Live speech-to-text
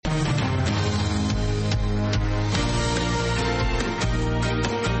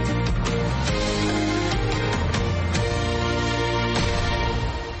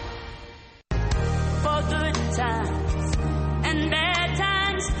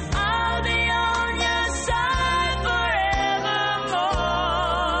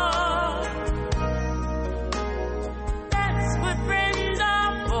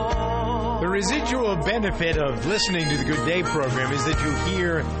one benefit of listening to the Good Day program is that you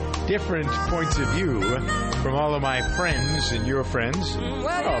hear different points of view from all of my friends and your friends. We're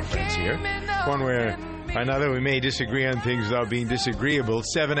all friends here. One way or another, we may disagree on things without being disagreeable.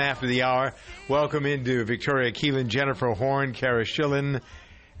 7 after the hour. Welcome into Victoria Keelan, Jennifer Horn, Cara Schillen,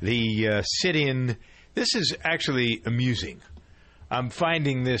 the sit-in. This is actually amusing. I'm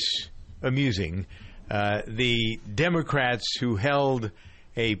finding this amusing. The Democrats who held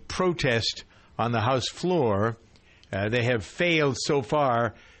a protest on the House floor, they have failed so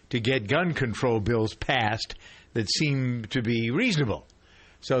far to get gun control bills passed that seem to be reasonable.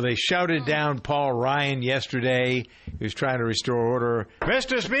 So they shouted down Paul Ryan yesterday, who was trying to restore order.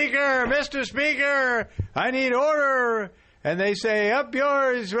 Mr. Speaker, Mr. Speaker, I need order. And they say, up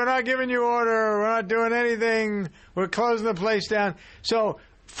yours, we're not giving you order, we're not doing anything, we're closing the place down. So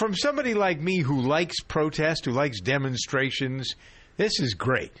from somebody like me who likes protest, who likes demonstrations, this is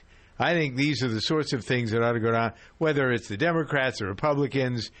great. I think these are the sorts of things that ought to go down, whether it's the Democrats or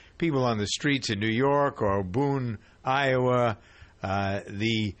Republicans, people on the streets in New York or Boone, Iowa.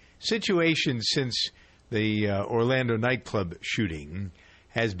 The situation since the Orlando nightclub shooting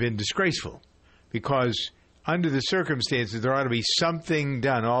has been disgraceful because under the circumstances, there ought to be something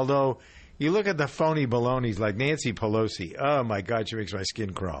done. Although, you look at the phony balonies like Nancy Pelosi. Oh, my God, she makes my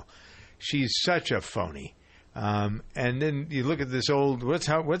skin crawl. She's such a phony. And then you look at this old,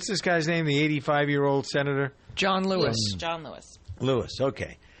 what's this guy's name, the 85-year-old senator? John Lewis. John Lewis. Lewis,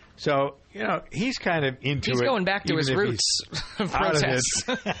 okay. So, he's kind of into it. He's going back to his roots of protests.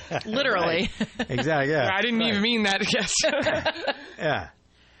 Literally. Right. Exactly, yeah. I didn't even mean that, yes. Yeah.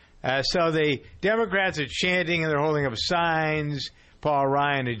 So the Democrats are chanting and they're holding up signs. Paul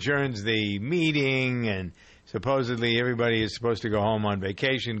Ryan adjourns the meeting, and supposedly everybody is supposed to go home on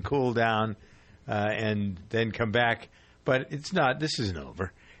vacation, cool down, and then come back. But it's not. This isn't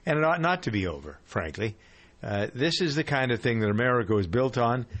over. And it ought not to be over, frankly. This is the kind of thing that America was built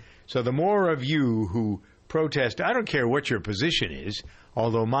on. So the more of you who protest, I don't care what your position is,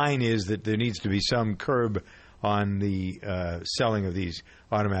 although mine is that there needs to be some curb on the selling of these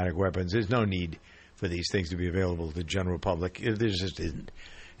automatic weapons. There's no need for these things to be available to the general public. There just isn't.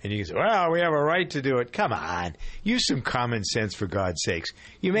 And you can say, well, we have a right to do it. Come on. Use some common sense, for God's sakes.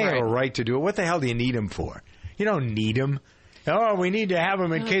 You may have a right to do it. What the hell do you need them for? You don't need them. Oh, we need to have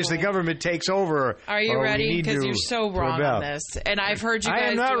them in case the government takes over. Are you ready? Because you're so wrong on this. And I've heard you guys I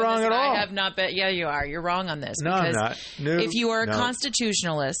am not wrong at all. I have not been. Yeah, you are. You're wrong on this. No, I'm not. No, if you are a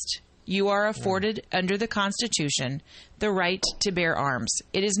constitutionalist, you are afforded under the Constitution the right to bear arms.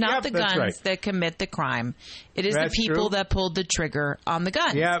 It is not the guns that commit the crime. It is the people that pulled the trigger on the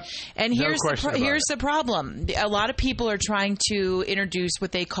guns. Yep. And here's the problem. A lot of people are trying to introduce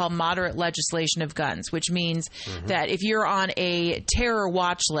what they call moderate legislation of guns, which means that if you're on a terror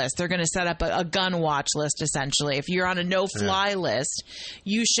watch list, they're going to set up a gun watch list, essentially. If you're on a no-fly list,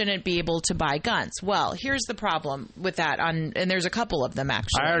 you shouldn't be able to buy guns. Well, here's the problem with that, and there's a couple of them,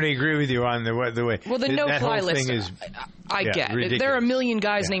 actually. I already agree with you on the way. Well, the no-fly list, I get. Ridiculous. There are a million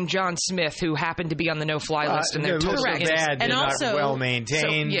guys named John Smith who happen to be on the no-fly list, and they're totally bad. And also, not well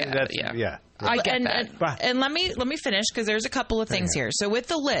maintained. And let me finish, because there's a couple of things here. So with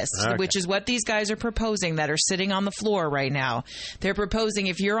the list, which is what these guys are proposing that are sitting on the floor right now, they're proposing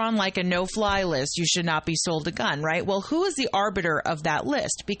if you're on like a no-fly list, you should not be sold a gun, right? Well, who is the arbiter of that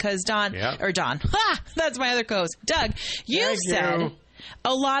list? Because Don, that's my other co-host, Doug, you said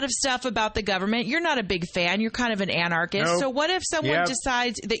a lot of stuff about the government. You're not a big fan. You're kind of an anarchist. Nope. So what if someone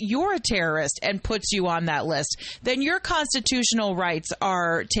decides that you're a terrorist and puts you on that list? Then your constitutional rights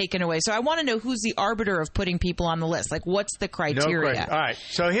are taken away. So I want to know who's the arbiter of putting people on the list. Like, what's the criteria? No, all right.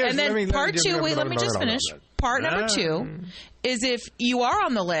 So here's and then part two. Wait, let me just finish. Part number two is if you are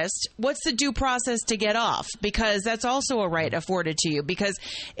on the list, what's the due process to get off? Because that's also a right afforded to you. Because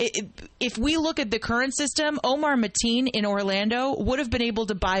if we look at the current system, Omar Mateen in Orlando would have been able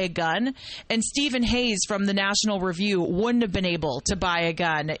to buy a gun, and Stephen Hayes from the National Review wouldn't have been able to buy a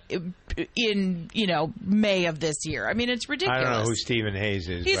gun in May of this year. I mean, it's ridiculous. I don't know who Stephen Hayes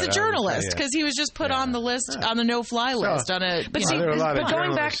is. He's a journalist because he was just put on the list on the no-fly list.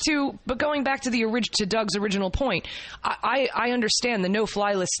 Going back to Doug's original point, I understand the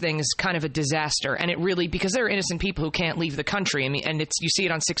no-fly list thing is kind of a disaster, and it really, because there are innocent people who can't leave the country. I mean, and you see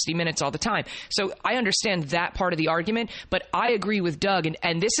it on 60 Minutes all the time. So I understand that part of the argument, but I agree with Doug,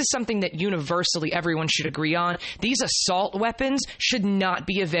 and this is something that universally everyone should agree on. These assault weapons should not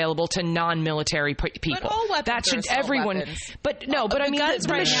be available to to non-military people. But all weapons that should are assault everyone. weapons. But no, but I mean the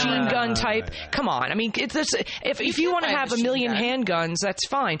machine gun type. Come on, I mean if you want to have a million handguns, that's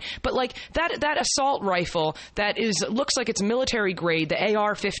fine. But like that assault rifle that looks like it's military grade, the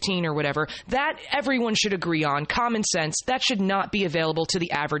AR-15 or whatever, that everyone should agree on. Common sense. That should not be available to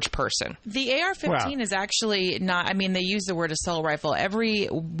the average person. The AR-15 is actually not. I mean, they use the word assault rifle. Every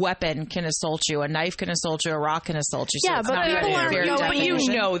weapon can assault you. A knife can assault you. A rock can assault you. So yeah, but people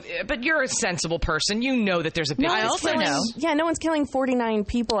aren't. But you're a sensible person. You know that there's a big. I also know. Yeah, no one's killing 49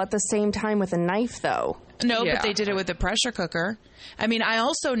 people at the same time with a knife, though. No, but they did it with a pressure cooker. I mean, I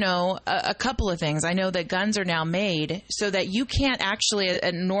also know a couple of things. I know that guns are now made so that you can't actually,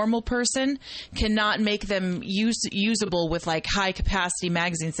 a normal person cannot make them usable with like high capacity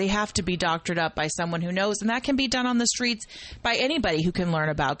magazines. They have to be doctored up by someone who knows, and that can be done on the streets by anybody who can learn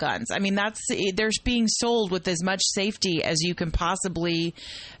about guns. I mean, they're being sold with as much safety as you can possibly,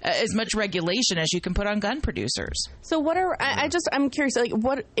 as much regulation as you can put on gun producers. So I'm curious, like,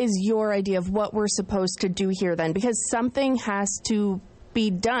 what is your idea of what we're supposed to do here then? Because something has to be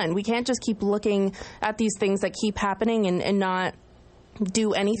done. We can't just keep looking at these things that keep happening and not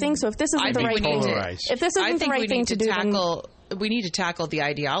do anything. So if this isn't the right thing to do, we need to tackle the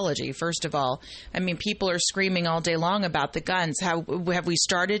ideology, first of all. I mean, people are screaming all day long about the guns. Have we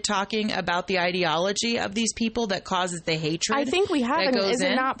started talking about the ideology of these people that causes the hatred? I think we haven't. Is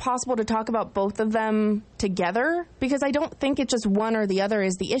it not possible to talk about both of them together? Because I don't think it's just one or the other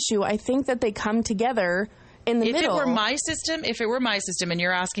is the issue. I think that they come together in the middle. If it were my system, and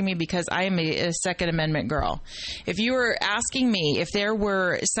you're asking me because I am a Second Amendment girl, if you were asking me if there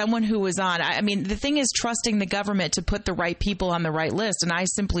were someone who was on, I mean, the thing is trusting the government to put the right people on the right list, and I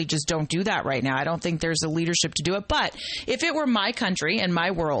simply just don't do that right now. I don't think there's a leadership to do it. But if it were my country and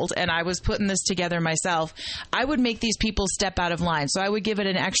my world, and I was putting this together myself, I would make these people step out of line. So I would give it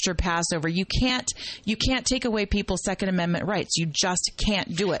an extra pass over. You can't take away people's Second Amendment rights. You just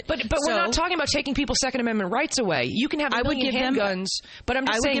can't do it. But we're not talking about taking people's Second Amendment rights away. You can have a million handguns, but I'm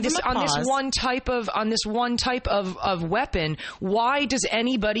just saying on this one type of weapon. Why does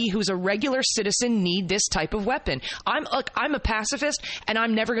anybody who's a regular citizen need this type of weapon? I'm a pacifist, and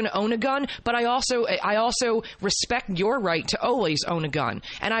I'm never going to own a gun. But I also respect your right to always own a gun.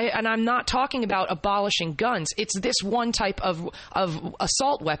 And I'm not talking about abolishing guns. It's this one type of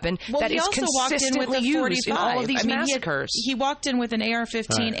assault weapon that is consistently used in all of these massacres. He walked in with an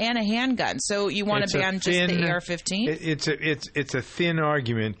AR-15 and a handgun. So you want to ban just the AR-15? It's a thin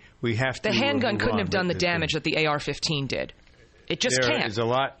argument. We have to. The handgun couldn't have done the damage that the AR-15 did. It just can't. There's a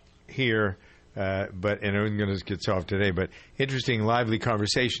lot here, and I'm going to get off today. But interesting, lively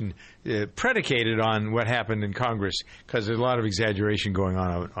conversation predicated on what happened in Congress, because there's a lot of exaggeration going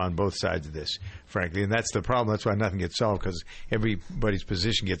on both sides of this, frankly, and that's the problem. That's why nothing gets solved, because everybody's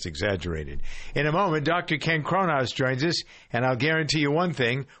position gets exaggerated. In a moment, Dr. Ken Kronhaus joins us, and I'll guarantee you one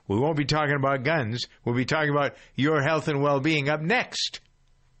thing: we won't be talking about guns. We'll be talking about your health and well-being up next.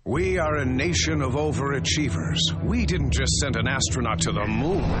 We are a nation of overachievers. We didn't just send an astronaut to the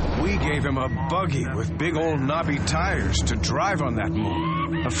moon. We gave him a buggy with big old knobby tires to drive on that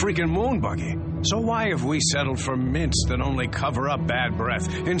moon. A freaking moon buggy. So why have we settled for mints that only cover up bad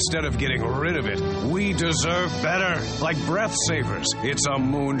breath instead of getting rid of it? We deserve better. Like Breath Savers. It's a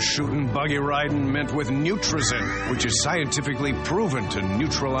moon-shooting, buggy-riding mint with Nutrizin, which is scientifically proven to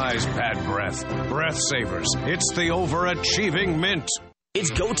neutralize bad breath. Breath Savers. It's the overachieving mint. It's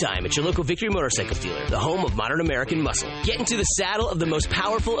go time at your local Victory Motorcycle dealer, the home of modern American muscle. Get into the saddle of the most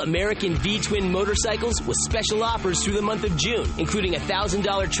powerful American V-twin motorcycles with special offers through the month of June, including a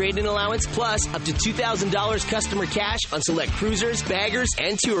 $1,000 trade-in allowance, plus up to $2,000 customer cash on select cruisers, baggers,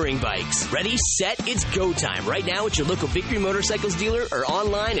 and touring bikes. Ready, set, it's go time right now at your local Victory Motorcycles dealer or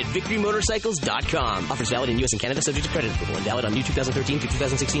online at victorymotorcycles.com. Offers valid in U.S. and Canada, subject to credit approval, and valid on new 2013 through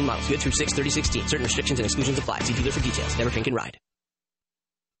 2016 models. Good through 6/30/16. Certain restrictions and exclusions apply. See dealer for details. Never drink and ride.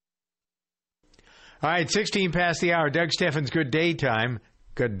 All right, 16 past the hour. Doug Steffens, good day time.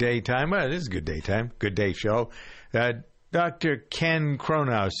 Good day time. Well, it is good day time. Good day show. Dr. Ken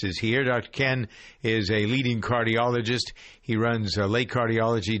Kronhaus is here. Dr. Ken is a leading cardiologist. He runs Lake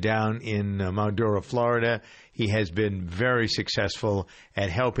Cardiology down in Mount Dora, Florida. He has been very successful at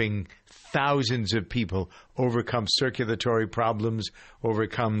helping thousands of people overcome circulatory problems,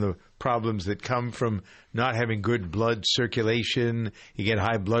 overcome the problems that come from not having good blood circulation. You get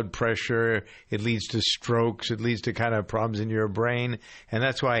high blood pressure. It leads to strokes. It leads to kind of problems in your brain. And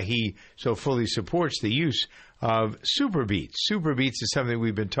that's why he so fully supports the use of Super Beets. Super Beets is something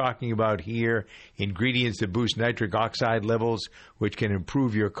we've been talking about here. Ingredients that boost nitric oxide levels, which can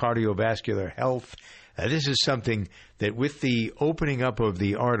improve your cardiovascular health. This is something that with the opening up of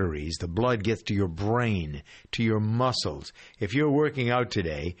the arteries, the blood gets to your brain, to your muscles. If you're working out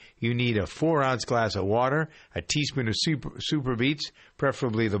today, you need a 4-ounce glass of water, a teaspoon of Super Beets,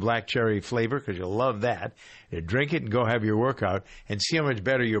 preferably the black cherry flavor because you'll love that. Drink it and go have your workout and see how much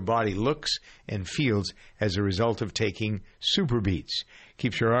better your body looks and feels as a result of taking Super Beets.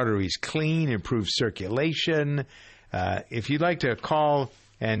 Keeps your arteries clean, improves circulation. If you'd like to call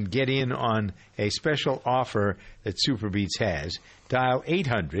and get in on a special offer that Super Beets has, dial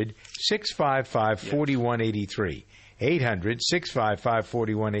 800-655-4183.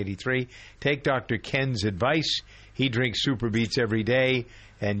 800-655-4183. Take Dr. Ken's advice. He drinks Super Beets every day,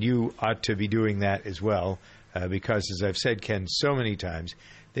 and you ought to be doing that as well because, as I've said, Ken, so many times,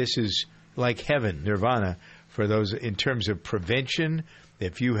 this is like heaven, nirvana, for those in terms of prevention.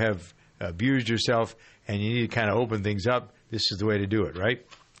 If you have abused yourself and you need to kind of open things up, this is the way to do it, right?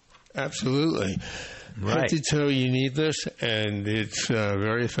 Absolutely. Right. Head to toe, you need this, and it's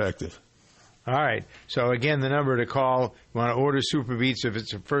very effective. All right. So, again, the number to call, you want to order Super Beets. If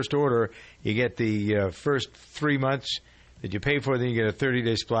it's a first order, you get the first 3 months that you pay for, then you get a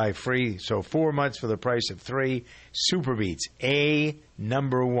 30-day supply free. So 4 months for the price of 3. Super Beets,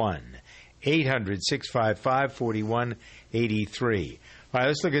 number 1. 800-655-4183. All right,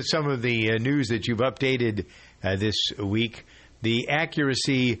 let's look at some of the news that you've updated this week. The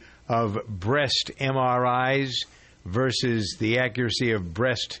accuracy of breast MRIs versus the accuracy of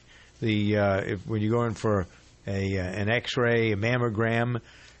breast, when you go in for an X-ray, a mammogram.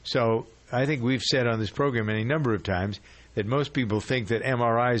 So I think we've said on this program any number of times that most people think that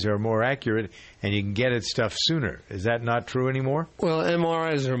MRIs are more accurate and you can get at stuff sooner. Is that not true anymore? Well,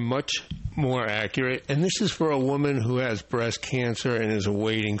 MRIs are much more accurate, and this is for a woman who has breast cancer and is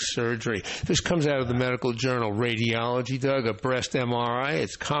awaiting surgery. This comes out of the medical journal Radiology, Doug, a breast MRI.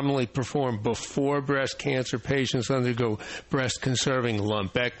 It's commonly performed before breast cancer patients undergo breast-conserving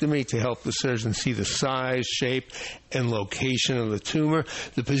lumpectomy to help the surgeon see the size, shape, and location of the tumor.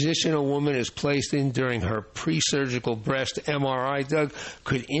 The position a woman is placed in during her pre-surgical breast MRI, Doug,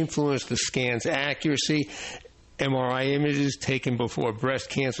 could influence the scan's accuracy. MRI images taken before breast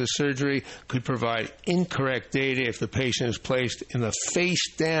cancer surgery could provide incorrect data if the patient is placed in the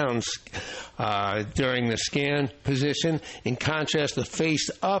face-down during the scan position. In contrast, the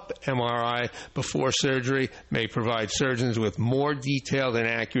face-up MRI before surgery may provide surgeons with more detailed and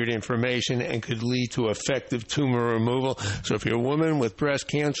accurate information and could lead to effective tumor removal. So if you're a woman with breast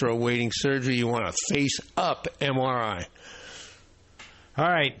cancer awaiting surgery, you want a face-up MRI. All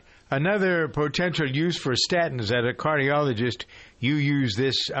right. Another potential use for statins. As a cardiologist, you use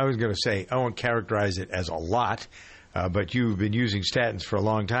this, I was going to say, I won't characterize it as a lot, but you've been using statins for a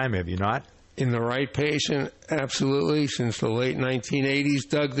long time, have you not? In the right patient, absolutely, since the late 1980s.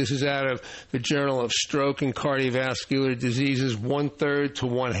 Doug, this is out of the Journal of Stroke and Cardiovascular Diseases. 1/3 to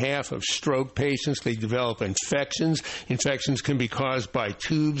 1/2 of stroke patients, they develop infections. Infections can be caused by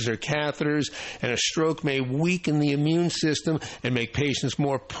tubes or catheters, and a stroke may weaken the immune system and make patients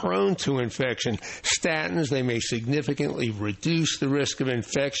more prone to infection. Statins, they may significantly reduce the risk of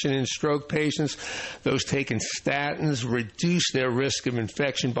infection in stroke patients. Those taking statins reduce their risk of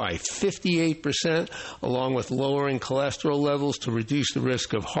infection by 58%, along with lowering cholesterol levels to reduce the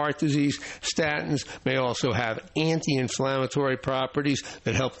risk of heart disease. Statins may also have anti-inflammatory properties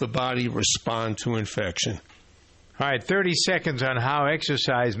that help the body respond to infection. All right, 30 seconds on how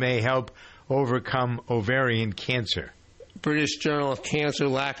exercise may help overcome ovarian cancer. British Journal of Cancer,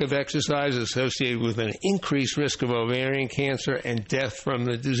 lack of exercise associated with an increased risk of ovarian cancer and death from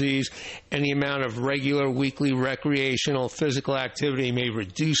the disease. Any amount of regular weekly recreational physical activity may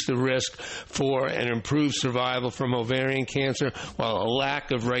reduce the risk for and improve survival from ovarian cancer, while a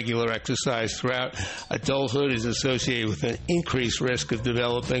lack of regular exercise throughout adulthood is associated with an increased risk of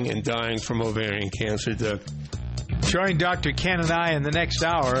developing and dying from ovarian cancer. Doug. Join Dr. Ken and I in the next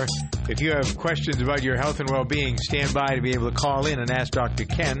hour. If you have questions about your health and well-being, stand by to be able to call in and ask Dr.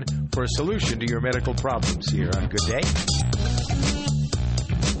 Ken for a solution to your medical problems here on Good Day.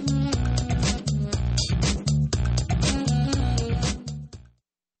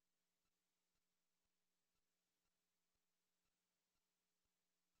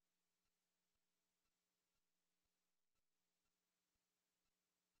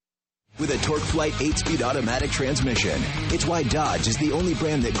 With a TorqueFlite 8-speed automatic transmission. It's why Dodge is the only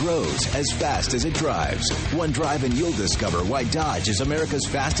brand that grows as fast as it drives. One drive and you'll discover why Dodge is America's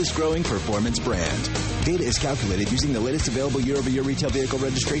fastest growing performance brand. Data is calculated using the latest available year-over-year retail vehicle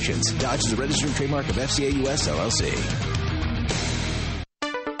registrations. Dodge is a registered trademark of FCA US LLC.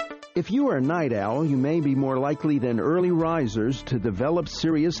 If you are a night owl, you may be more likely than early risers to develop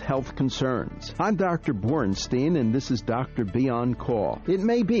serious health concerns. I'm Dr. Bornstein, and this is Dr. B on Call. It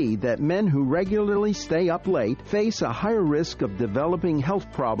may be that men who regularly stay up late face a higher risk of developing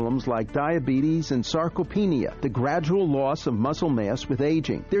health problems like diabetes and sarcopenia, the gradual loss of muscle mass with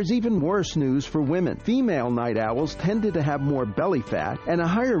aging. There's even worse news for women. Female night owls tended to have more belly fat and a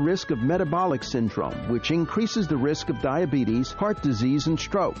higher risk of metabolic syndrome, which increases the risk of diabetes, heart disease, and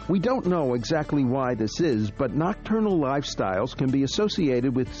stroke. We don't know exactly why this is, but nocturnal lifestyles can be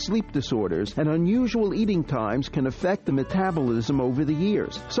associated with sleep disorders, and unusual eating times can affect the metabolism over the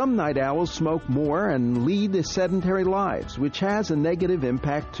years. Some night owls smoke more and lead sedentary lives, which has a negative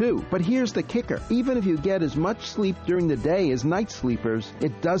impact too. But here's the kicker. Even if you get as much sleep during the day as night sleepers,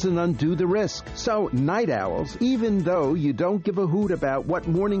 it doesn't undo the risk. So, night owls, even though you don't give a hoot about what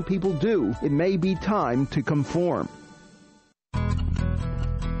morning people do, it may be time to conform.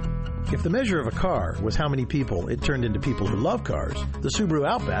 If the measure of a car was how many people it turned into people who love cars, the Subaru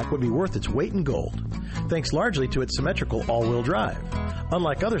Outback would be worth its weight in gold, thanks largely to its symmetrical all-wheel drive.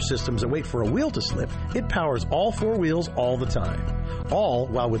 Unlike other systems that wait for a wheel to slip, it powers all four wheels all the time, all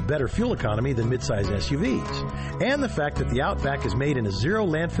while with better fuel economy than midsize SUVs. And the fact that the Outback is made in a zero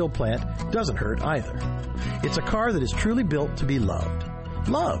landfill plant doesn't hurt either. It's a car that is truly built to be loved.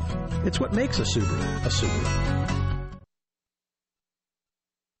 Love. It's what makes a Subaru a Subaru.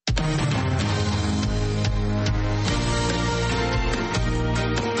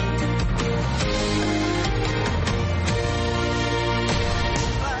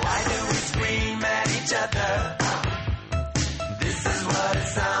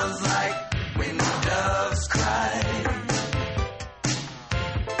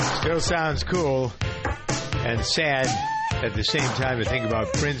 Sounds cool and sad at the same time to think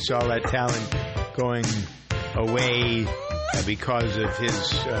about Prince, all that talent going away because of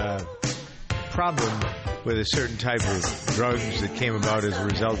his problem with a certain type of drugs that came about as a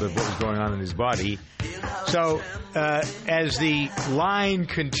result of what was going on in his body. So as the line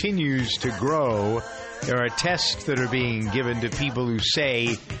continues to grow, there are tests that are being given to people who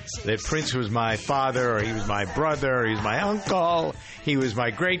say that Prince was my father, or he was my brother, or he was my uncle, he was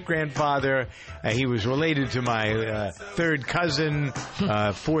my great-grandfather, he was related to my third cousin,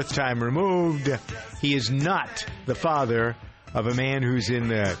 fourth time removed. He is not the father of a man who's in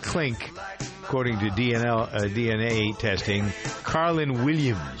the clink, according to DNA testing. Carlin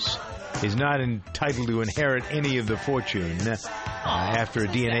Williams is not entitled to inherit any of the fortune after a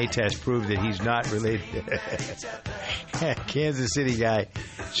DNA test proved that he's not related. Kansas City guy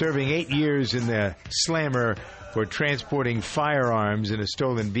serving 8 years in the slammer for transporting firearms in a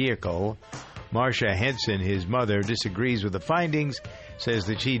stolen vehicle. Marcia Henson, his mother, disagrees with the findings, says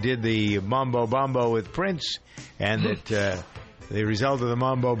that she did the mambo-bombo with Prince, and that the result of the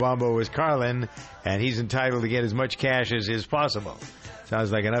mambo-bombo was Carlin, and he's entitled to get as much cash as is possible.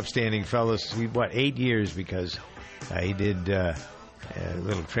 Sounds like an upstanding fellow. 8 years because he did a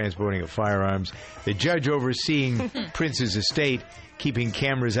little transporting of firearms. The judge overseeing Prince's estate keeping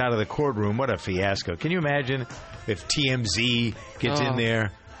cameras out of the courtroom. What a fiasco. Can you imagine if TMZ gets in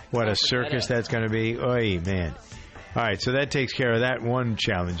there? What a circus that's going to be. Oy, man. All right, so that takes care of that one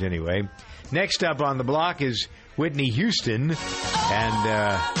challenge anyway. Next up on the block is Whitney Houston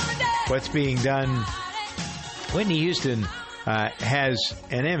and what's being done. Whitney Houston has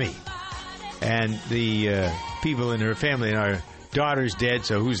an Emmy, and the people in her family, and our daughter's dead,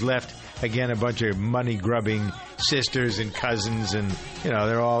 so who's left? Again, a bunch of money-grubbing sisters and cousins, and,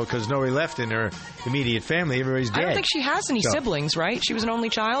 they're all, because nobody left in her immediate family. Everybody's dead. I don't think she has any siblings, right? She was an only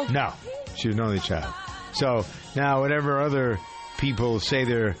child? No, she was an only child. So now whatever other people say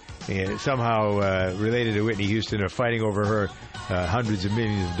they're somehow related to Whitney Houston are fighting over her hundreds of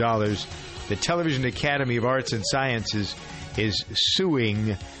millions of dollars, the Television Academy of Arts and Sciences is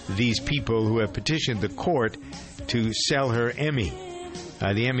suing these people who have petitioned the court to sell her Emmy.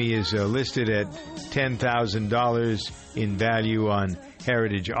 The Emmy is listed at $10,000 in value on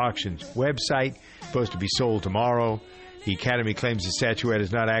Heritage Auctions website. Supposed to be sold tomorrow. The Academy claims the statuette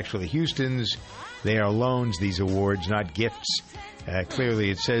is not actually Houston's. They are loans, these awards, not gifts. Clearly,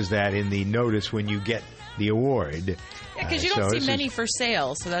 it says that in the notice when you get the award. Yeah, because you don't see many for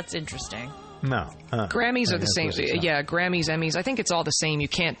sale, so that's interesting. No. Grammys are the same. Yeah, Grammys, Emmys. I think it's all the same. You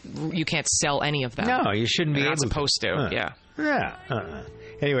can't sell any of them. No, you shouldn't be able to. Not supposed to. Yeah.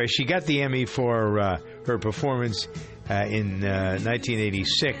 Anyway, she got the Emmy for her performance in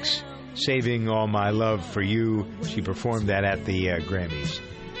 1986, Saving All My Love for You. She performed that at the Grammys.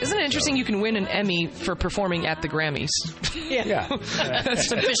 Isn't it interesting you can win an Emmy for performing at the Grammys? Yeah.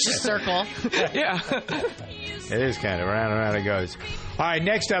 It's a vicious circle. Yeah. It is kind of round and round it goes. All right,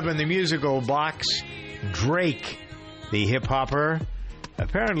 next up in the musical box, Drake, the hip-hopper.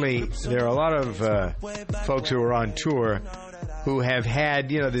 Apparently, there are a lot of folks who are on tour who have had,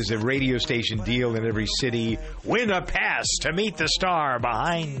 there's a radio station deal in every city. Win a pass to meet the star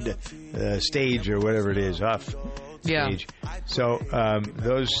behind the stage or whatever it is, off stage. So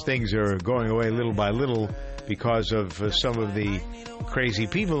those things are going away little by little because of some of the crazy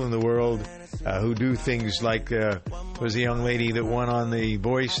people in the world who do things like, was the young lady that won on The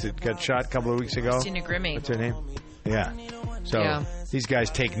Voice that got shot a couple of weeks ago? Christina Grimmie. What's her name? Yeah. So these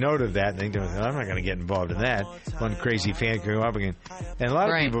guys take note of that and think, I'm not going to get involved in that. One crazy fan can go up again. And a lot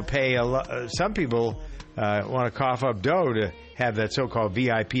of people pay some people want to cough up dough to have that so-called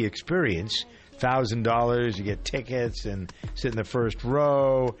VIP experience. $1,000, you get tickets and sit in the first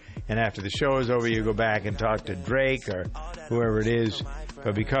row. And after the show is over, you go back and talk to Drake or whoever it is.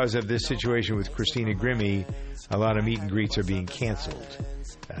 But because of this situation with Christina Grimmie, a lot of meet and greets are being canceled.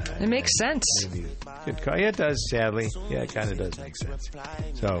 It makes sense. Yeah, it does, sadly. Yeah, it kind of does make sense.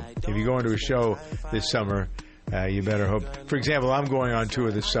 So if you go into a show this summer, you better hope. For example, I'm going on tour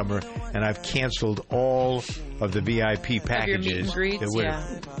this summer, and I've canceled all of the VIP packages. Meet and greets,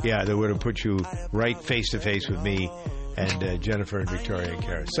 that would have put you right face-to-face with me and Jennifer and Victoria and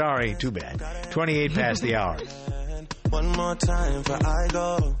Cara. Sorry, too bad. 28 past the hour. One more time for I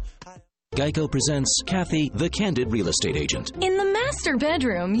go. Geico presents Kathy, the Candid Real Estate Agent. In the master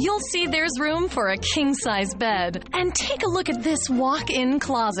bedroom, you'll see there's room for a king-size bed. And take a look at this walk-in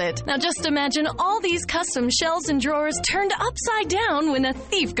closet. Now just imagine all these custom shelves and drawers turned upside down when a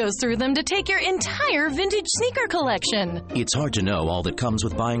thief goes through them to take your entire vintage sneaker collection. It's hard to know all that comes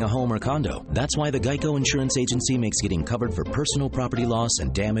with buying a home or condo. That's why the Geico Insurance Agency makes getting covered for personal property loss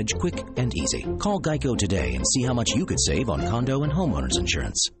and damage quick and easy. Call Geico today and see how much you could save on condo and homeowners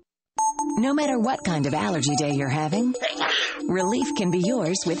insurance. No matter what kind of allergy day you're having, relief can be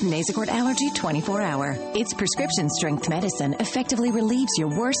yours with Nasacort Allergy 24-Hour. Its prescription-strength medicine effectively relieves your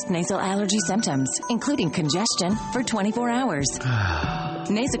worst nasal allergy symptoms, including congestion, for 24 hours.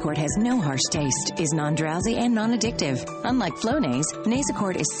 Nasacort has no harsh taste, is non-drowsy, and non-addictive. Unlike Flonase,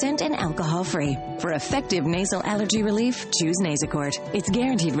 Nasacort is scent and alcohol-free. For effective nasal allergy relief, choose Nasacort. It's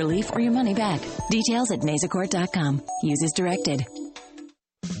guaranteed relief or your money back. Details at nasacort.com. Use as directed.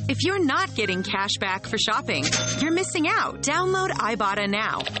 If you're not getting cash back for shopping, you're missing out. Download Ibotta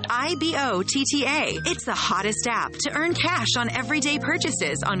now. IBOTTA. It's the hottest app to earn cash on everyday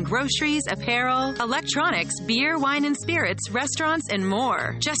purchases on groceries, apparel, electronics, beer, wine and spirits, restaurants, and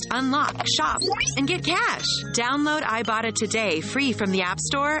more. Just unlock, shop, and get cash. Download Ibotta today, free from the App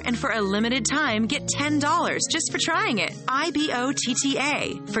Store, and for a limited time, get $10 just for trying it.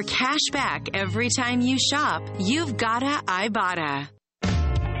 IBOTTA. For cash back every time you shop, you've gotta Ibotta.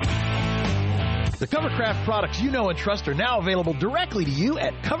 The Covercraft products you know and trust are now available directly to you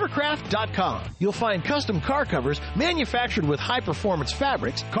at Covercraft.com. You'll find custom car covers manufactured with high-performance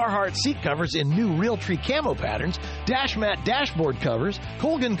fabrics, Carhartt seat covers in new Realtree camo patterns, Dash Mat dashboard covers,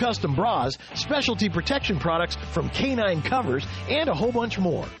 Colgan custom bras, specialty protection products from K9 Covers, and a whole bunch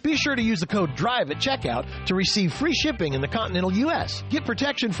more. Be sure to use the code DRIVE at checkout to receive free shipping in the continental U.S. Get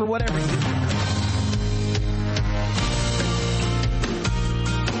protection for whatever you do.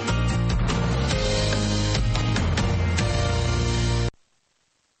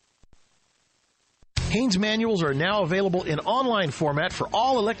 Haynes manuals are now available in online format for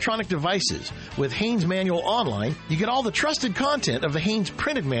all electronic devices. With Haynes Manual Online, you get all the trusted content of the Haynes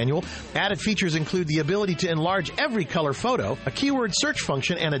printed manual. Added features include the ability to enlarge every color photo, a keyword search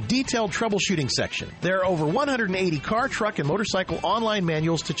function, and a detailed troubleshooting section. There are over 180 car, truck, and motorcycle online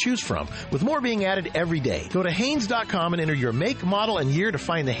manuals to choose from, with more being added every day. Go to Haynes.com and enter your make, model, and year to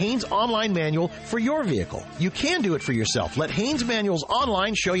find the Haynes online manual for your vehicle. You can do it for yourself. Let Haynes Manuals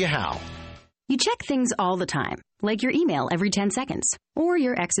Online show you how. You check things all the time, like your email every 10 seconds, or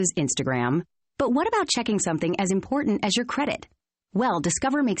your ex's Instagram. But what about checking something as important as your credit? Well,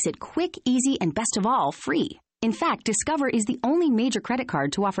 Discover makes it quick, easy, and best of all, free. In fact, Discover is the only major credit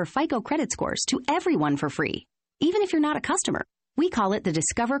card to offer FICO credit scores to everyone for free, even if you're not a customer. We call it the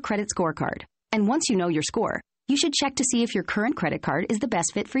Discover Credit Scorecard. And once you know your score, you should check to see if your current credit card is the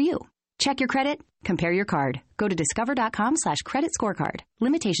best fit for you. Check your credit, compare your card. Go to discover.com/credit scorecard.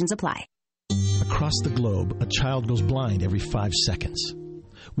 Limitations apply. Across the globe, a child goes blind every 5 seconds.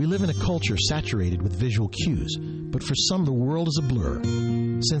 We live in a culture saturated with visual cues, but for some, the world is a blur.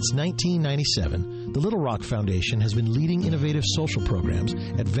 Since 1997, the Little Rock Foundation has been leading innovative social programs,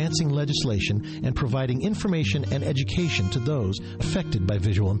 advancing legislation, and providing information and education to those affected by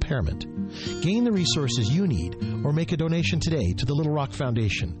visual impairment. Gain the resources you need or make a donation today to the Little Rock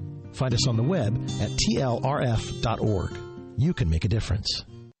Foundation. Find us on the web at tlrf.org. You can make a difference.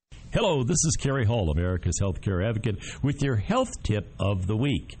 Hello, this is Kerry Hall, America's healthcare advocate, with your health tip of the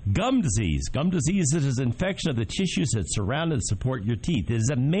week. Gum disease. Gum disease is an infection of the tissues that surround and support your teeth. It is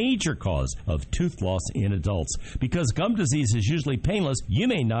a major cause of tooth loss in adults. Because gum disease is usually painless, you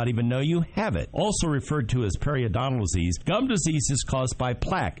may not even know you have it. Also referred to as periodontal disease, gum disease is caused by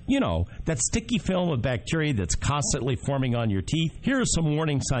plaque. You know, that sticky film of bacteria that's constantly forming on your teeth. Here are some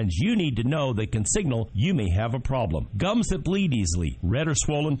warning signs you need to know that can signal you may have a problem. Gums that bleed easily, red or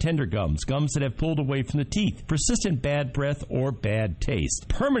swollen tender gums, gums that have pulled away from the teeth, persistent bad breath or bad taste,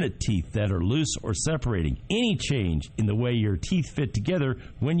 permanent teeth that are loose or separating, any change in the way your teeth fit together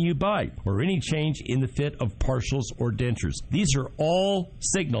when you bite, or any change in the fit of partials or dentures. These are all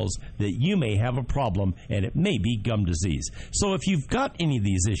signals that you may have a problem, and it may be gum disease. So if you've got any of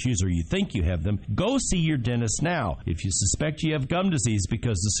these issues or you think you have them, go see your dentist now if you suspect you have gum disease,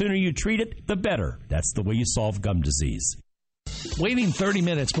 because the sooner you treat it, the better. That's the way you solve gum disease. Waiting 30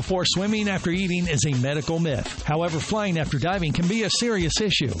 minutes before swimming after eating is a medical myth. However, flying after diving can be a serious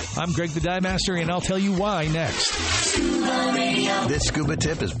issue. I'm Greg the Dive Master, and I'll tell you why next. This scuba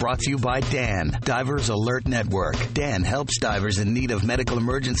tip is brought to you by DAN, Divers Alert Network. DAN helps divers in need of medical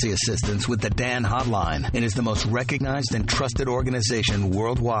emergency assistance with the DAN hotline and is the most recognized and trusted organization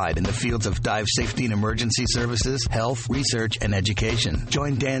worldwide in the fields of dive safety and emergency services, health, research, and education.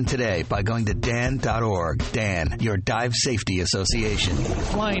 Join DAN today by going to dan.org. DAN, your dive safety association.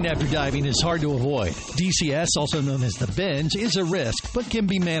 Flying after diving is hard to avoid. DCS, also known as the bends, is a risk, but can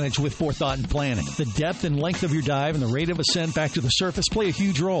be managed with forethought and planning. The depth and length of your dive and the rate of ascent back to the surface play a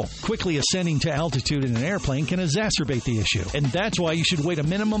huge role. Quickly ascending to altitude in an airplane can exacerbate the issue, and that's why you should wait a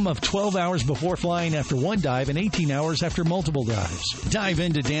minimum of 12 hours before flying after one dive and 18 hours after multiple dives. Dive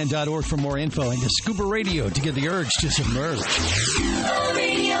into dan.org for more info and to Scuba Radio to get the urge to submerge.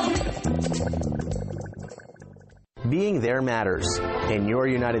 Being there matters, and your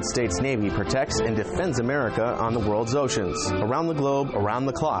United States Navy protects and defends America on the world's oceans. Around the globe, around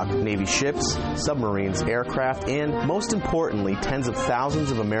the clock, Navy ships, submarines, aircraft, and, most importantly, tens of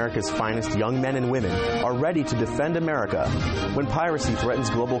thousands of America's finest young men and women are ready to defend America when piracy threatens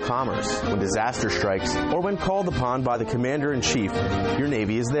global commerce, when disaster strikes, or when called upon by the Commander-in-Chief. Your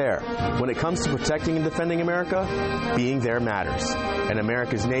Navy is there. When it comes to protecting and defending America, being there matters, and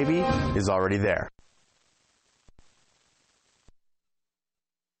America's Navy is already there.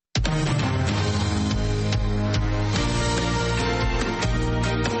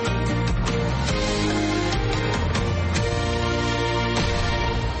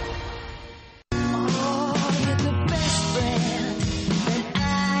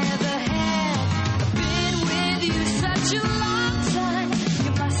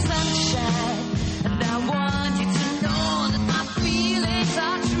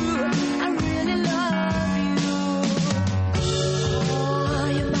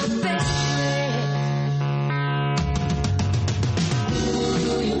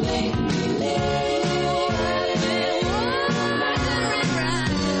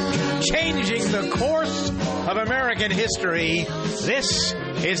 History. This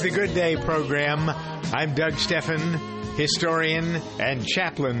is the Good Day program. I'm Doug Steffen, historian and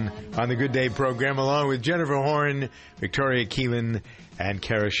chaplain on the Good Day program, along with Jennifer Horn, Victoria Keelan, and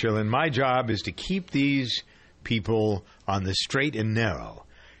Cara Schillen. My job is to keep these people on the straight and narrow,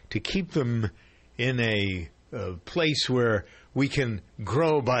 to keep them in a place where we can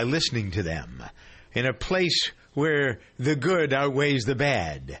grow by listening to them, in a place where the good outweighs the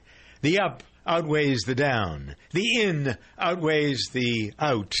bad, the up outweighs the down, the in outweighs the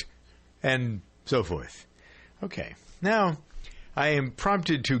out, and so forth. Okay, now I am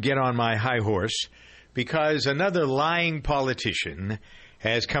prompted to get on my high horse because another lying politician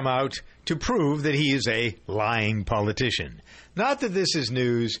has come out to prove that he is a lying politician. Not that this is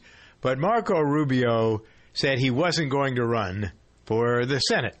news, but Marco Rubio said he wasn't going to run for the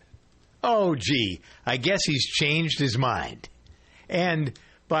Senate. Oh, gee, I guess he's changed his mind. And,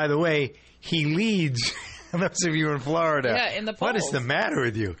 by the way, he leads, those of you in Florida. Yeah, in the polls. What is the matter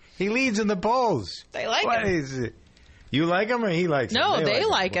with you? He leads in the polls. They like what him. Is it? You like him or he likes him? No, they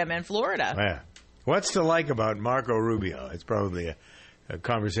like him in Florida. Yeah. What's to like about Marco Rubio? It's probably a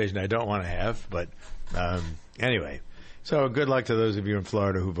conversation I don't want to have, but anyway. So good luck to those of you in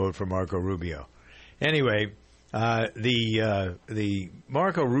Florida who vote for Marco Rubio. Anyway, the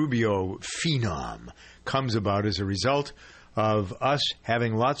Marco Rubio phenom comes about as a result of us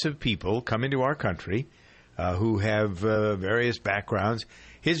having lots of people come into our country who have various backgrounds.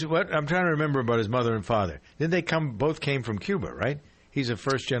 I'm trying to remember about his mother and father. Didn't they both came from Cuba, right? He's a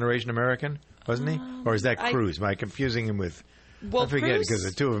first-generation American, wasn't he? Or is that Cruz? Am I confusing him with Well, I forget Bruce because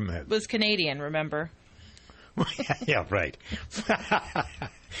the two of them was Canadian, remember? Yeah, right.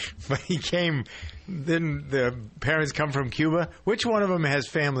 But he came. Didn't the parents come from Cuba? Which one of them has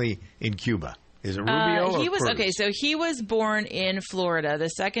family in Cuba? Is it Rubio? He or was Cruz? okay. So he was born in Florida, the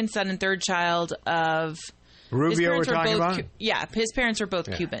second son and third child of Rubio. We're talking about. Yeah, his parents were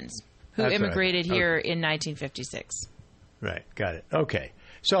both Cubans who That's immigrated right. here in 1956. Right, got it. Okay,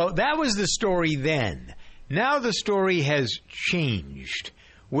 so that was the story then. Now the story has changed,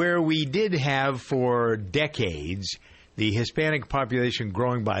 where we did have for decades the Hispanic population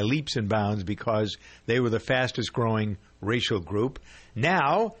growing by leaps and bounds because they were the fastest growing racial group.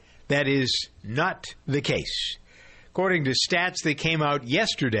 Now that is not the case. According to stats that came out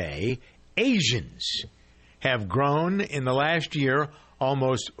yesterday, Asians have grown in the last year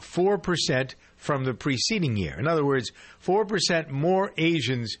almost 4% from the preceding year. In other words, 4% more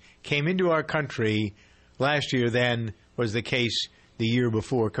Asians came into our country last year than was the case the year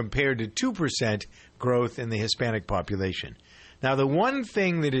before, compared to 2% growth in the Hispanic population. Now, the one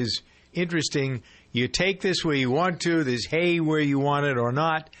thing that is interesting, you take this where you want to, there's hay where you want it or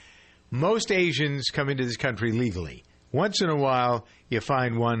not. Most Asians come into this country legally. Once in a while, you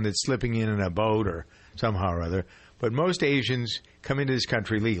find one that's slipping in a boat or somehow or other. But most Asians come into this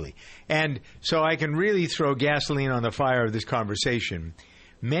country legally. And so I can really throw gasoline on the fire of this conversation.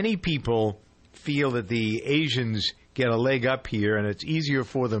 Many people feel that the Asians get a leg up here, and it's easier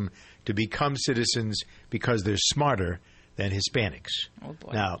for them to become citizens because they're smarter than Hispanics. Oh,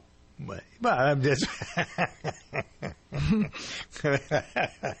 boy. Now, but I'm just...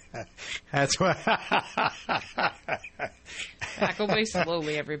 That's why... Back away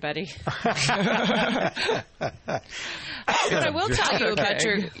slowly, everybody. But I will tell you about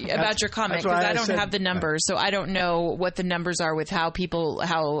your comment, because I don't have the numbers, so I don't know what the numbers are with how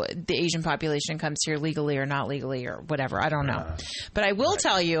the Asian population comes here legally or not legally or whatever. I don't know. But I will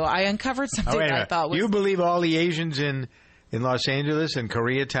tell you, I uncovered something that I thought was... You believe all the Asians in Los Angeles and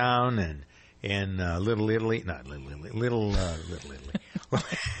Koreatown and in Little Italy, not Little Italy, Little Italy.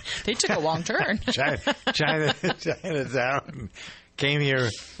 They took a long turn. Chinatown came here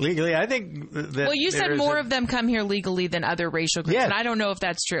legally. I think that. Well, you said more of them come here legally than other racial groups, and I don't know if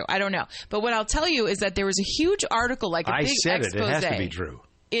that's true. I don't know. But what I'll tell you is that there was a huge article, like a big expose. It has to be true.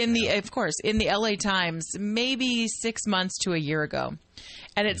 In the LA Times, maybe 6 months to a year ago,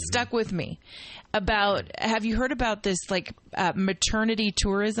 and it stuck with me. Have you heard about this, maternity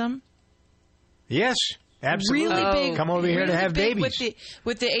tourism? Yes, absolutely. Really big. Come over here to have babies.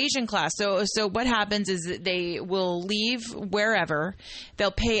 With the Asian class. So what happens is that they will leave wherever.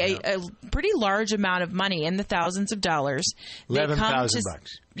 They'll pay a pretty large amount of money, in the thousands of dollars. $11,000.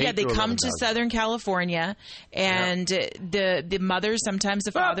 Yeah, they come to Southern California, and the mothers, sometimes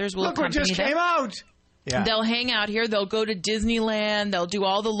the fathers, will accompany them. Look what just came out. Yeah. They'll hang out here. They'll go to Disneyland. They'll do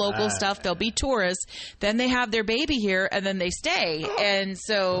all the local stuff. They'll be tourists. Then they have their baby here, and then they stay. And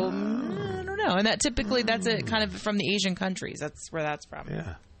so, I don't know. And that's kind of from the Asian countries. That's where that's from.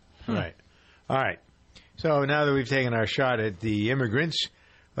 Yeah. Right. All right. So now that we've taken our shot at the immigrants,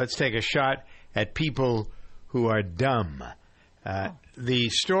 let's take a shot at people who are dumb. The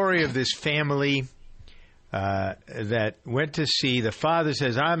story of this family that went to sea, the father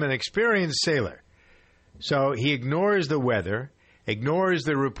says, I'm an experienced sailor. So he ignores the weather, ignores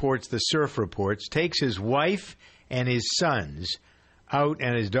the reports, the surf reports, takes his wife and his sons out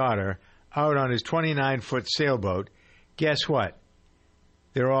and his daughter out on his 29-foot sailboat. Guess what?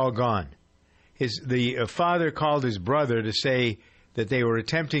 They're all gone. The father called his brother to say that they were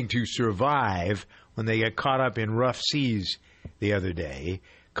attempting to survive when they got caught up in rough seas the other day.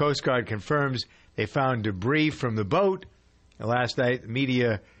 Coast Guard confirms they found debris from the boat. Last night, the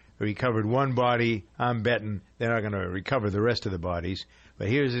media recovered one body. I'm betting they're not going to recover the rest of the bodies. But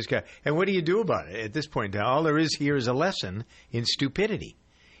here's this guy. And what do you do about it at this point? Now, all there is here is a lesson in stupidity.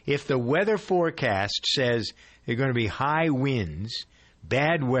 If the weather forecast says there are going to be high winds,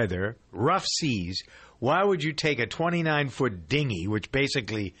 bad weather, rough seas, why would you take a 29-foot dinghy, which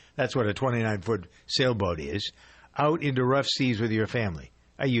basically that's what a 29-foot sailboat is, out into rough seas with your family?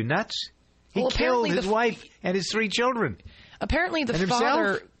 Are you nuts? He killed his wife and his 3 children. Apparently the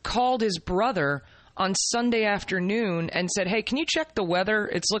father called his brother on Sunday afternoon and said, hey, can you check the weather?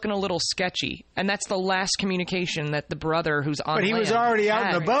 It's looking a little sketchy. And that's the last communication that the brother who's on land. But he was already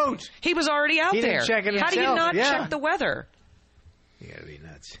out in the boat. He was already out there. He didn't check it himself. How do you not check the weather? You gotta be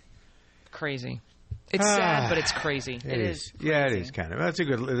nuts. Crazy. It's sad, but it's crazy. It is. Yeah, it is kind of. That's a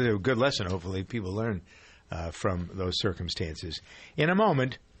good lesson. Hopefully people learn from those circumstances. In a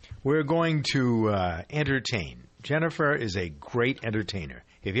moment, we're going to entertain. Jennifer is a great entertainer.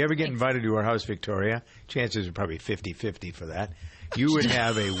 if you ever get invited to our house, Victoria, chances are probably 50-50 for that. You would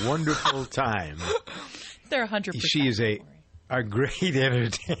have a wonderful time. They're 100%. She is a great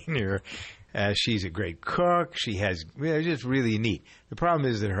entertainer. She's a great cook. She has just really neat. The problem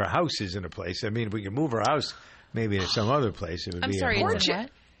is that her house isn't a place. I mean, if we could move her house maybe to some other place, it would be. Poor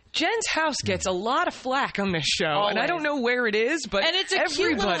Jen's house gets a lot of flack on this show, and I don't know where it is, but and it's a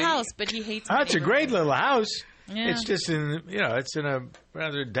cute little house, but he hates. Oh, it's a great little house. Yeah. It's just it's in a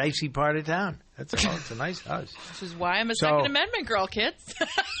rather dicey part of town. That's all. It's a nice house. Which is why I'm a Second Amendment girl, kids.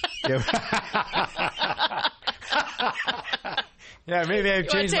 Yeah, maybe I've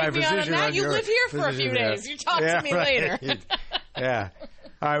changed my position on you live here for a few days. You talk to me later. Yeah.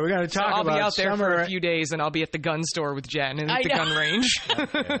 All right, we're going to talk about I'll be out there summer. for a few days, and I'll be at the gun store with Jen and at the gun range.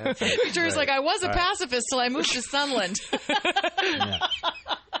 Victoria's like, I was a pacifist till I moved to Sunland.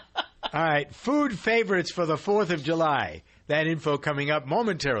 All right, food favorites for the 4th of July. That info coming up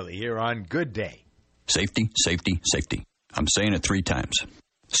momentarily here on Good Day. Safety, safety, safety. I'm saying it 3 times.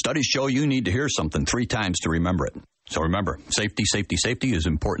 Studies show you need to hear something 3 times to remember it. So remember, safety, safety, safety is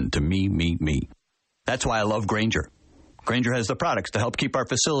important to me, me, me. That's why I love Grainger. Grainger has the products to help keep our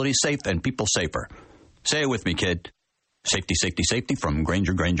facilities safe and people safer. Say it with me, kid. Safety, safety, safety from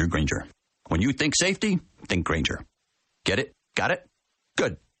Grainger, Grainger, Grainger. When you think safety, think Grainger. Get it? Got it?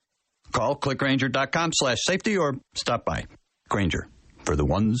 Good. Call clickgrainger.com/safety or stop by. Grainger, for the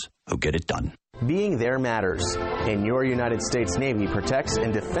ones who get it done. Being there matters, and your United States Navy protects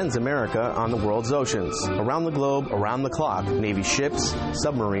and defends America on the world's oceans. Around the globe, around the clock, Navy ships,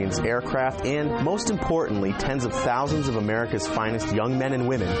 submarines, aircraft, and, most importantly, tens of thousands of America's finest young men and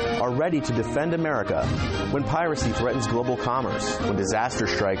women are ready to defend America when piracy threatens global commerce, when disaster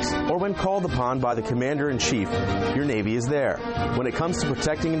strikes, or when called upon by the Commander-in-Chief. Your Navy is there. When it comes to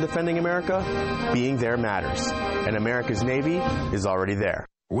protecting and defending America, being there matters, and America's Navy is already there.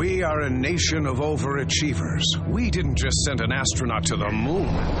 We are a nation of overachievers. We didn't just send an astronaut to the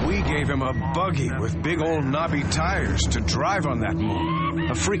moon. We gave him a buggy with big old knobby tires to drive on that moon.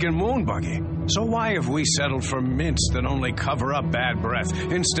 A freaking moon buggy. So why have we settled for mints that only cover up bad breath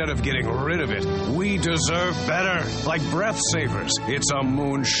instead of getting rid of it? We deserve better. Like Breath Savers. It's a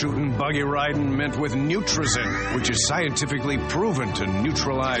moon-shooting, buggy-riding mint with Nutrizin, which is scientifically proven to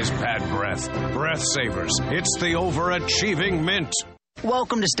neutralize bad breath. Breath Savers. It's the overachieving mint.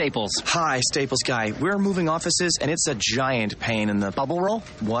 Welcome to Staples. Hi, Staples guy. We're moving offices, and it's a giant pain in the... Bubble roll?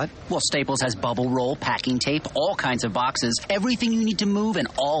 What? Well, Staples has bubble roll, packing tape, all kinds of boxes, everything you need to move, and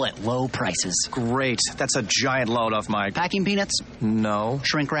all at low prices. Great. That's a giant load off my... Packing peanuts? No.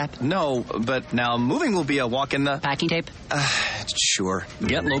 Shrink wrap? No, but now moving will be a walk in the... Packing tape? Sure.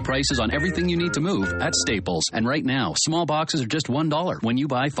 Get low prices on everything you need to move at Staples. And right now, small boxes are just $1 when you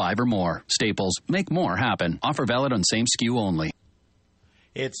buy 5 or more. Staples. Make more happen. Offer valid on same SKU only.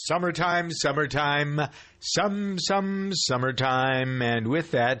 It's summertime, summertime, summertime. And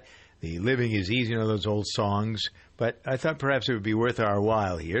with that, the living is easy, those old songs. But I thought perhaps it would be worth our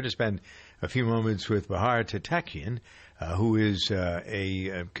while here to spend a few moments with Bahar Takhtehchian, who is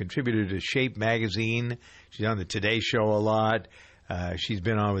a contributor to Shape magazine. She's on the Today Show a lot. She's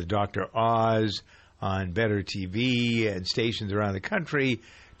been on with Dr. Oz on Better TV and stations around the country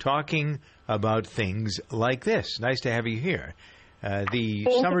talking about things like this. Nice to have you here. The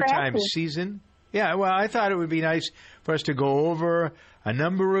summertime season. Yeah, well, I thought it would be nice for us to go over a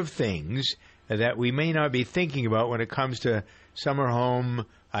number of things that we may not be thinking about when it comes to summer home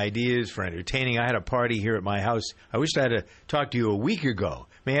ideas for entertaining. I had a party here at my house. I wished I had talked to you a week ago.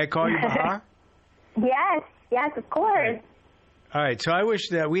 May I call you Bahar? Yes, of course. All right, so I wish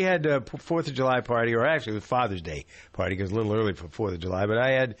that we had a 4th of July party, or actually the Father's Day party, because it's a little early for 4th of July, but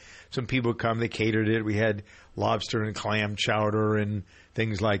I had some people come. They catered it. We had lobster and clam chowder and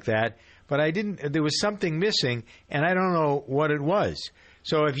things like that. But there was something missing, and I don't know what it was.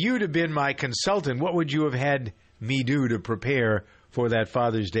 So if you'd have been my consultant, what would you have had me do to prepare for that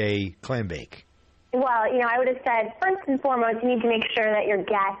Father's Day clam bake? Well, I would have said, first and foremost, you need to make sure that your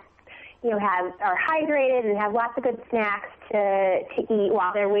guests are hydrated and have lots of good snacks to eat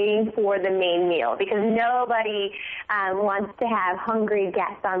while they're waiting for the main meal, because nobody wants to have hungry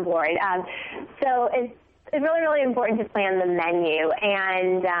guests on board. So it's really, really important to plan the menu,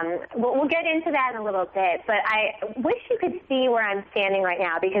 and we'll get into that in a little bit, but I wish you could see where I'm standing right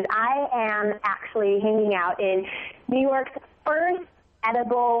now, because I am actually hanging out in New York's first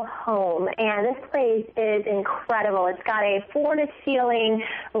edible home. And this place is incredible. It's got a floor-to-ceiling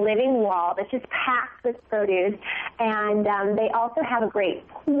living wall that's just packed with produce. And they also have a great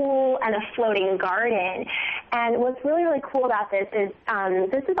pool and a floating garden. And what's really, really cool about this is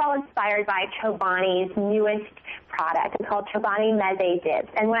all inspired by Chobani's newest product. It's called Chobani Meze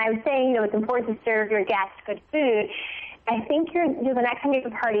Dips. And when I was saying, it's important to serve your guests good food, I think the next time you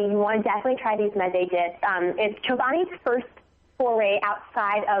have a party, you want to definitely try these meze dips. It's Chobani's first foray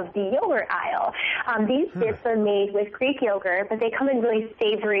outside of the yogurt aisle. These dips are made with Greek yogurt, but they come in really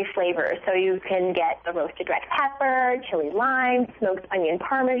savory flavors. So you can get the roasted red pepper, chili lime, smoked onion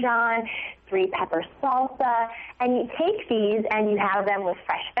parmesan, 3-pepper salsa, and you take these and you have them with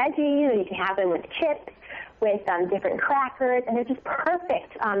fresh veggies, or you can have them with chips, with different crackers, and they're just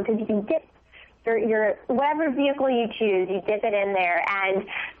perfect because you can dip your whatever vehicle you choose, you dip it in there, and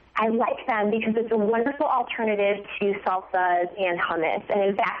I like them because it's a wonderful alternative to salsas and hummus. And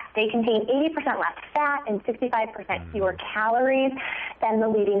in fact, they contain 80% less fat and 65% fewer calories than the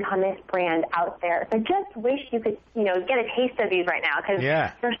leading hummus brand out there. So I just wish you could, get a taste of these right now because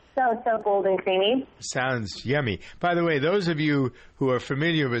they're so bold and creamy. Sounds yummy. By the way, those of you who are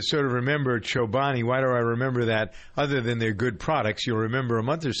familiar but sort of remember Chobani, why do I remember that? Other than their good products, you'll remember a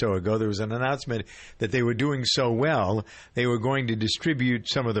month or so ago there was an announcement that they were doing so well, they were going to distribute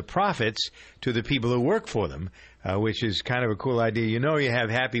some of the profits to the people who work for them, which is kind of a cool idea. You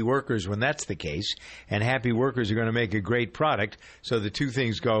have happy workers when that's the case, and happy workers are going to make a great product, so the two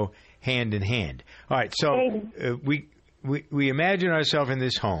things go hand in hand. All right, so we imagine ourselves in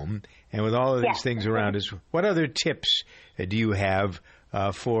this home, and with all of these things around us, what other tips do you have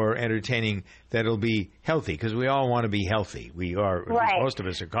for entertaining that'll be healthy? Because we all want to be healthy. We are, most of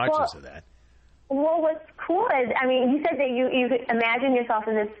us are conscious of that. Well, what's cool is, you said that you imagine yourself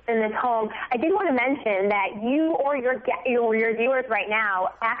in this home. I did want to mention that you or your viewers right now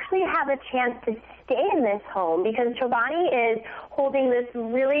actually have a chance to stay in this home because Chobani is holding this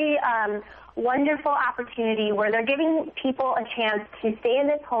really wonderful opportunity where they're giving people a chance to stay in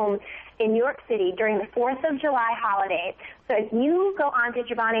this home in New York City during the 4th of July holiday. So if you go on to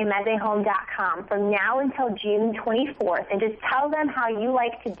ChobaniMezeHome.com from now until June 24th and just tell them how you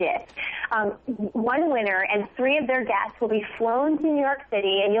like to dip, one winner and 3 of their guests will be flown to New York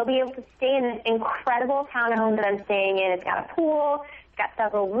City, and you'll be able to stay in this incredible townhome that I'm staying in. It's got a pool, it's got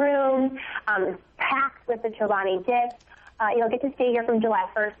several rooms, packed with the Chobani dips. You'll get to stay here from July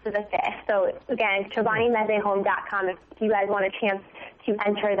 1st to the 5th. So, again, ChobaniMezeHome.com if you guys want a chance to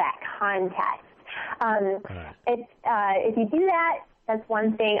enter that contest. If you do that, that's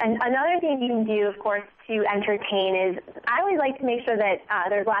one thing. And another thing you can do, of course, to entertain is I always like to make sure that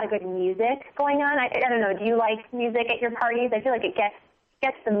there's a lot of good music going on. I don't know, do you like music at your parties? I feel like it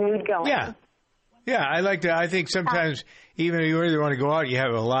gets the mood going. Yeah, I like to. I think sometimes even if you really want to go out, you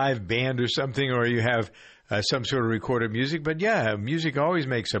have a live band or something, or you have some sort of recorded music. But music always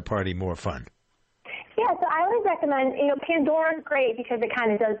makes a party more fun. Yeah, so I always recommend, Pandora's great because it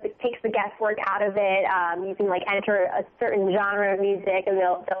kind of takes the guesswork out of it. You can enter a certain genre of music and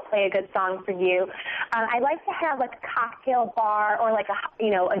they'll play a good song for you. I like to have a cocktail bar or a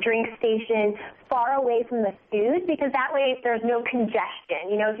drink station far away from the food because that way there's no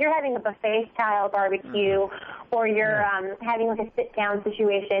congestion. If you're having a buffet style barbecue or you're having a sit down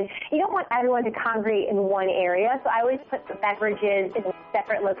situation, you don't want everyone to congregate in one area. So I always put the beverages in a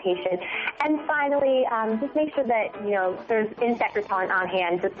separate location. And finally, just make sure that, there's insect repellent on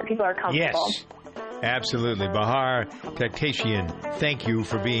hand just so people are comfortable. Yes, absolutely. Bahar Takhtehchian, thank you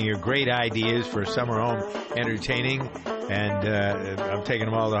for being your great ideas for summer home entertaining. And I'm taking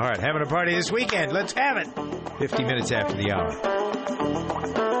them all to heart. Having a party this weekend. Let's have it. 50 minutes after the hour.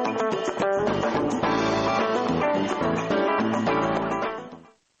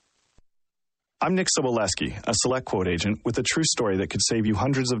 I'm Nick Soboleski, a Select Quote agent with a true story that could save you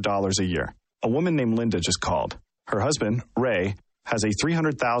hundreds of dollars a year. A woman named Linda just called. Her husband, Ray, has a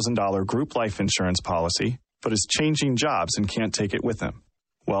 $300,000 group life insurance policy, but is changing jobs and can't take it with him.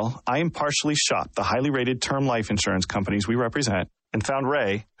 Well, I impartially shopped the highly rated term life insurance companies we represent and found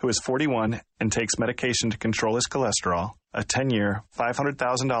Ray, who is 41 and takes medication to control his cholesterol, a 10-year,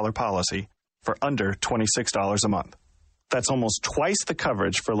 $500,000 policy for under $26 a month. That's almost twice the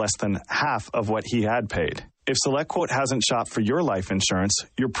coverage for less than half of what he had paid. If SelectQuote hasn't shopped for your life insurance,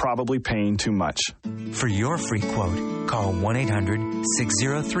 you're probably paying too much. For your free quote, call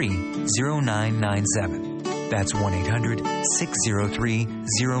 1-800-603-0997. That's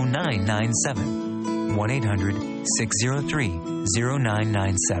 1-800-603-0997.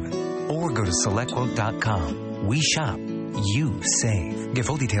 1-800-603-0997. Or go to SelectQuote.com. We shop you save. Get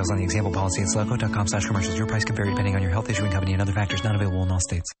full details on the example policy at SelectQuote.com/commercials. Your price can vary depending on your health, issuing company, and other factors not available in all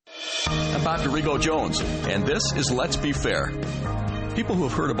states. I'm Dr. Rigo Jones, and this is Let's Be Fair. People who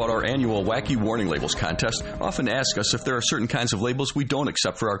have heard about our annual Wacky Warning Labels contest often ask us if there are certain kinds of labels we don't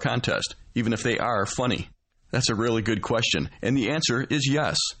accept for our contest, even if they are funny. That's a really good question, and the answer is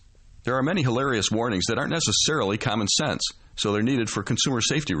yes. There are many hilarious warnings that aren't necessarily common sense, so they're needed for consumer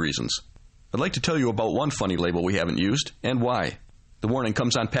safety reasons. I'd like to tell you about one funny label we haven't used, and why. The warning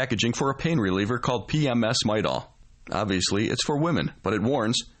comes on packaging for a pain reliever called PMS Midol. Obviously, it's for women, but it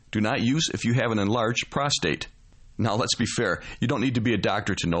warns, do not use if you have an enlarged prostate. Now, let's be fair. You don't need to be a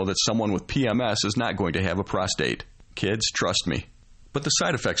doctor to know that someone with PMS is not going to have a prostate. Kids, trust me. But the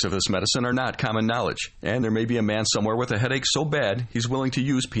side effects of this medicine are not common knowledge, and there may be a man somewhere with a headache so bad he's willing to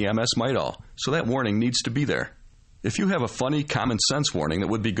use PMS Midol, so that warning needs to be there. If you have a funny, common sense warning that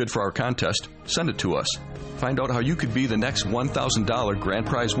would be good for our contest, send it to us. Find out how you could be the next $1,000 grand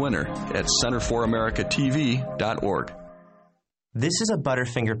prize winner at CenterForAmericaTV.org. This is a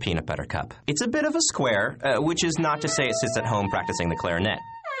Butterfinger peanut butter cup. It's a bit of a square, which is not to say it sits at home practicing the clarinet.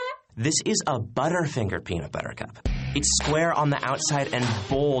 This is a Butterfinger peanut butter cup. It's square on the outside and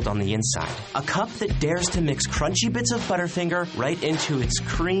bold on the inside. A cup that dares to mix crunchy bits of Butterfinger right into its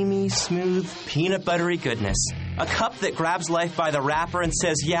creamy, smooth, peanut buttery goodness. A cup that grabs life by the wrapper and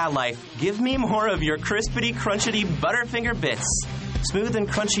says, yeah, life, give me more of your crispity, crunchity Butterfinger bits. Smooth and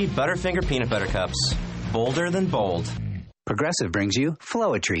crunchy Butterfinger peanut butter cups. Bolder than bold. Progressive brings you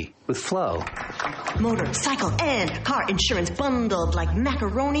Flowetry with Flow. Motorcycle and car insurance bundled like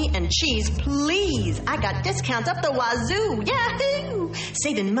macaroni and cheese, please. I got discounts up the wazoo. Yahoo!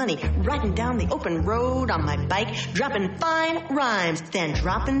 Saving money, riding down the open road on my bike, dropping fine rhymes, then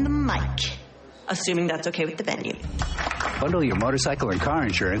dropping the mic. Assuming that's okay with the venue. Bundle your motorcycle and car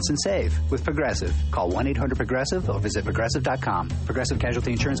insurance and save with Progressive. Call 1-800-PROGRESSIVE or visit Progressive.com. Progressive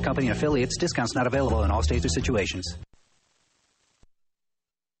Casualty Insurance Company and affiliates. Discounts not available in all states or situations.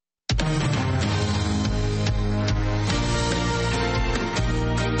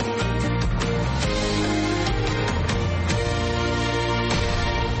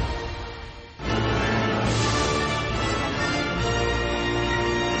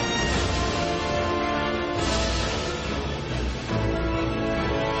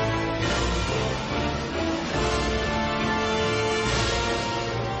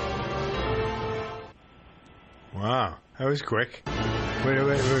 Wow, that was quick. Wait.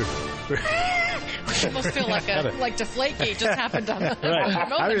 You must feel like Deflategate just happened on the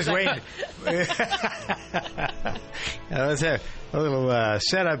right. I was waiting. Let's have a little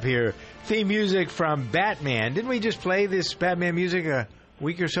setup here. Theme music from Batman. Didn't we just play this Batman music a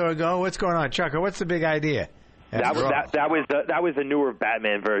week or so ago? What's going on, Chucka? What's the big idea? That was the newer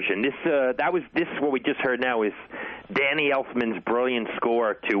Batman version. This what we just heard now is Danny Elfman's brilliant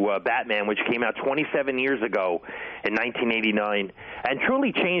score to Batman, which came out 27 years ago in 1989, and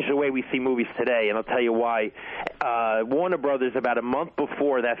truly changed the way we see movies today. And I'll tell you why. Warner Brothers, about a month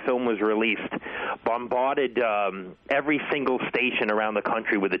before that film was released, bombarded every single station around the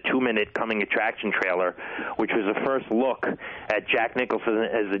country with a 2-minute coming attraction trailer, which was the first look at Jack Nicholson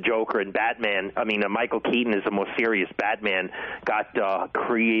as the Joker and Batman. Michael Keaton as a more serious Batman.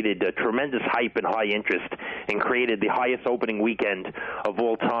 Created a tremendous hype and high interest, and created the highest opening weekend of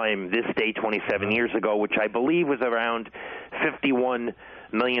all time this day 27 years ago, which I believe was around $51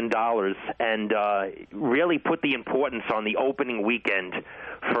 million, and really put the importance on the opening weekend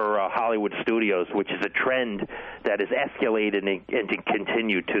for Hollywood studios, which is a trend that has escalated and to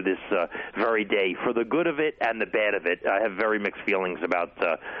continue to this very day, for the good of it and the bad of it. I have very mixed feelings about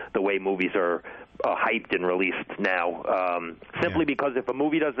the way movies are hyped and released now, simply because if a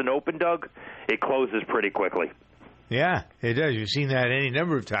movie doesn't open, Doug, it closes pretty quickly. Yeah, it does. You've seen that any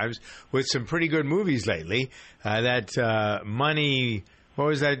number of times with some pretty good movies lately. Money, what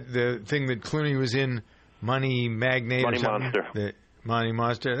was that, the thing that Clooney was in, Money Magnate Money or something? Monster. Money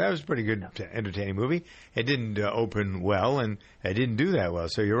Monster. That was a pretty good, entertaining movie. It didn't open well, and it didn't do that well,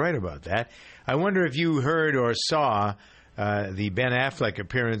 so you're right about that. I wonder if you heard or saw the Ben Affleck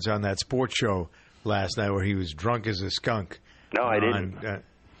appearance on that sports show last night where he was drunk as a skunk. No, I didn't.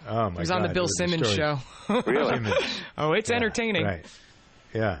 Oh, my God. It was on the Bill Simmons show. Really? Oh, it's entertaining. Right.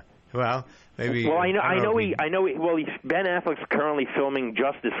 Yeah. Well, maybe. Well, Ben Affleck's currently filming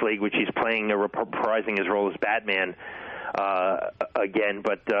Justice League, which he's playing, reprising his role as Batman. again.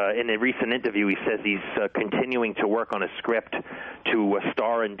 But in a recent interview, he says he's continuing to work on a script to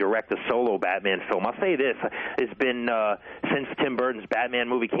star and direct a solo Batman film. I'll say this. It's been since Tim Burton's Batman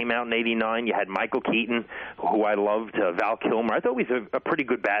movie came out in '89, you had Michael Keaton, who I loved, Val Kilmer. I thought he was a pretty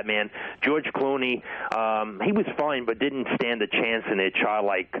good Batman. George Clooney, he was fine, but didn't stand a chance in a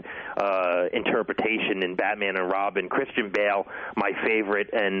childlike interpretation in Batman and Robin. Christian Bale, my favorite,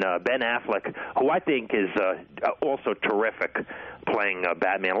 and Ben Affleck, who I think is also terrific playing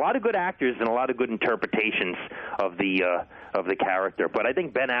Batman. A lot of good actors and a lot of good interpretations of the character. But I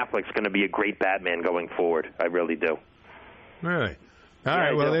think Ben Affleck's going to be a great Batman going forward. I really do. Really? All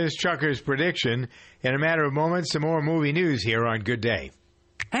right, well, there's Chucker's prediction. In a matter of moments, some more movie news here on Good Day.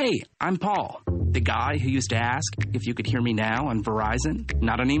 Hey, I'm Paul, the guy who used to ask if you could hear me now on Verizon.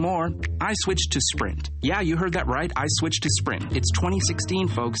 Not anymore. I switched to Sprint. Yeah, you heard that right. I switched to Sprint. It's 2016,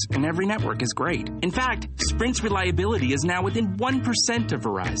 folks, and every network is great. In fact, Sprint's reliability is now within 1% of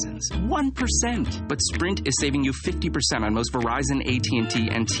Verizon's. 1%. But Sprint is saving you 50% on most Verizon,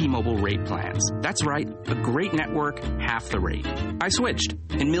 AT&T, and T-Mobile rate plans. That's right. A great network, half the rate. I switched,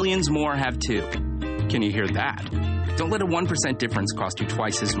 and millions more have too. Can you hear that? Don't let a 1% difference cost you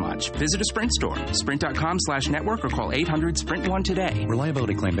twice as much. Visit a Sprint store, sprint.com/network, or call 800-SPRINT1 today.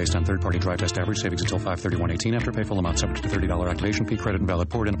 Reliability claim based on third-party drive test average savings until 5/31/18. After pay full amount subject to $30 activation fee. Credit and valid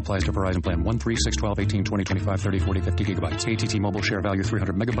port in. Applies to Verizon plan 1, 3, 6, 12, 18, 20, 25, 30, 40, 50 gigabytes. AT&T Mobile share value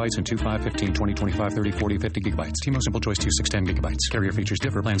 300 megabytes and 2, 5, 15, 20, 25, 30, 40, 50 gigabytes. T-Mobile Simple Choice 2, 6, 10 gigabytes. Carrier features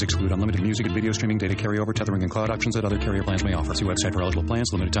differ. Plans exclude unlimited music and video streaming, data carryover, tethering, and cloud options that other carrier plans may offer. See website for eligible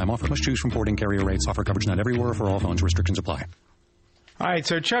plans. Limited time offer. Must choose from porting carrier rates. Offer coverage not everywhere or for all phones. Restrictions apply. All right,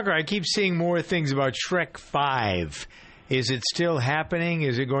 so Chucker, I keep seeing more things about Shrek 5. Is it still happening?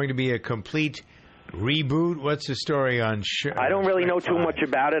 Is it going to be a complete reboot? What's the story on Shrek? I don't really know too 5? much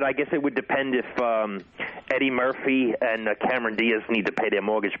about it. I guess it would depend if Eddie Murphy and Cameron Diaz need to pay their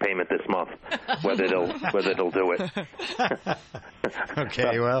mortgage payment this month, whether they'll do it.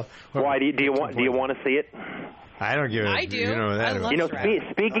 Okay, well, why do you want to see it? I don't give a... I do. You know, that I love Shrek.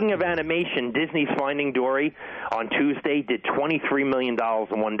 Speaking of animation, Disney's Finding Dory on Tuesday did $23 million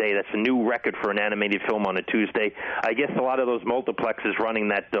in one day. That's a new record for an animated film on a Tuesday. I guess a lot of those multiplexes running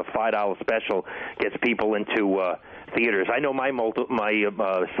that $5 special gets people into theaters. I know my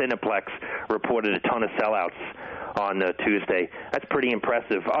Cineplex reported a ton of sellouts on Tuesday. That's pretty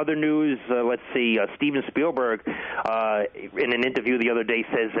impressive. Other news, let's see, Steven Spielberg, in an interview the other day,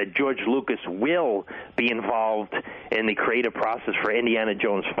 says that George Lucas will be involved in the creative process for Indiana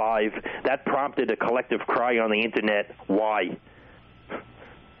Jones 5. That prompted a collective cry on the internet. Why?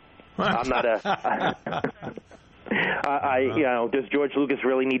 I'm not a... does George Lucas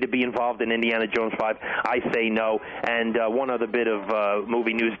really need to be involved in Indiana Jones 5? I say no. And one other bit of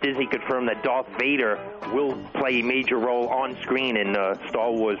movie news. Disney confirmed that Darth Vader will play a major role on screen in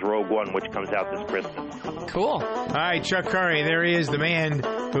Star Wars Rogue One, which comes out this Christmas. Cool. All right, Chuck Curry, there he is, the man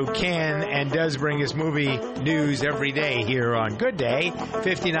who can and does bring us movie news every day here on Good Day,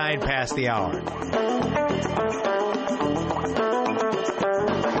 59 past the hour.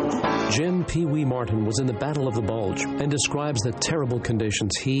 Jim Pee Wee Martin was in the Battle of the Bulge and describes the terrible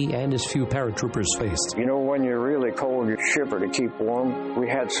conditions he and his few paratroopers faced. You know, when you're really cold, you shiver to keep warm. We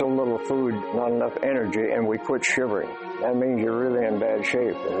had so little food, not enough energy, and we quit shivering. That means you're really in bad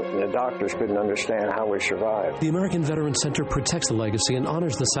shape. And the doctors couldn't understand how we survived. The American Veterans Center protects the legacy and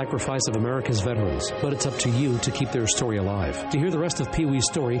honors the sacrifice of America's veterans. But it's up to you to keep their story alive. To hear the rest of Pee Wee's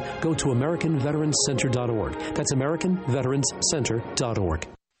story, go to AmericanVeteransCenter.org. That's AmericanVeteransCenter.org.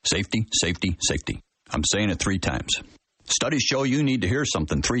 Safety, safety, safety. I'm saying it 3 times. Studies show you need to hear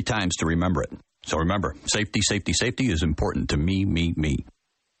something 3 times to remember it. So remember, safety, safety, safety is important to me, me, me.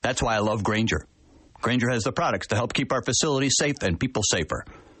 That's why I love Grainger. Grainger has the products to help keep our facilities safe and people safer.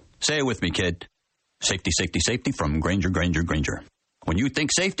 Say it with me, kid. Safety, safety, safety from Grainger, Grainger, Grainger. When you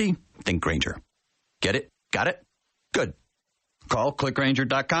think safety, think Grainger. Get it? Got it? Good. Call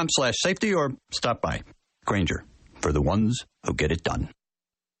clickgrainger.com/safety or stop by. Grainger, for the ones who get it done.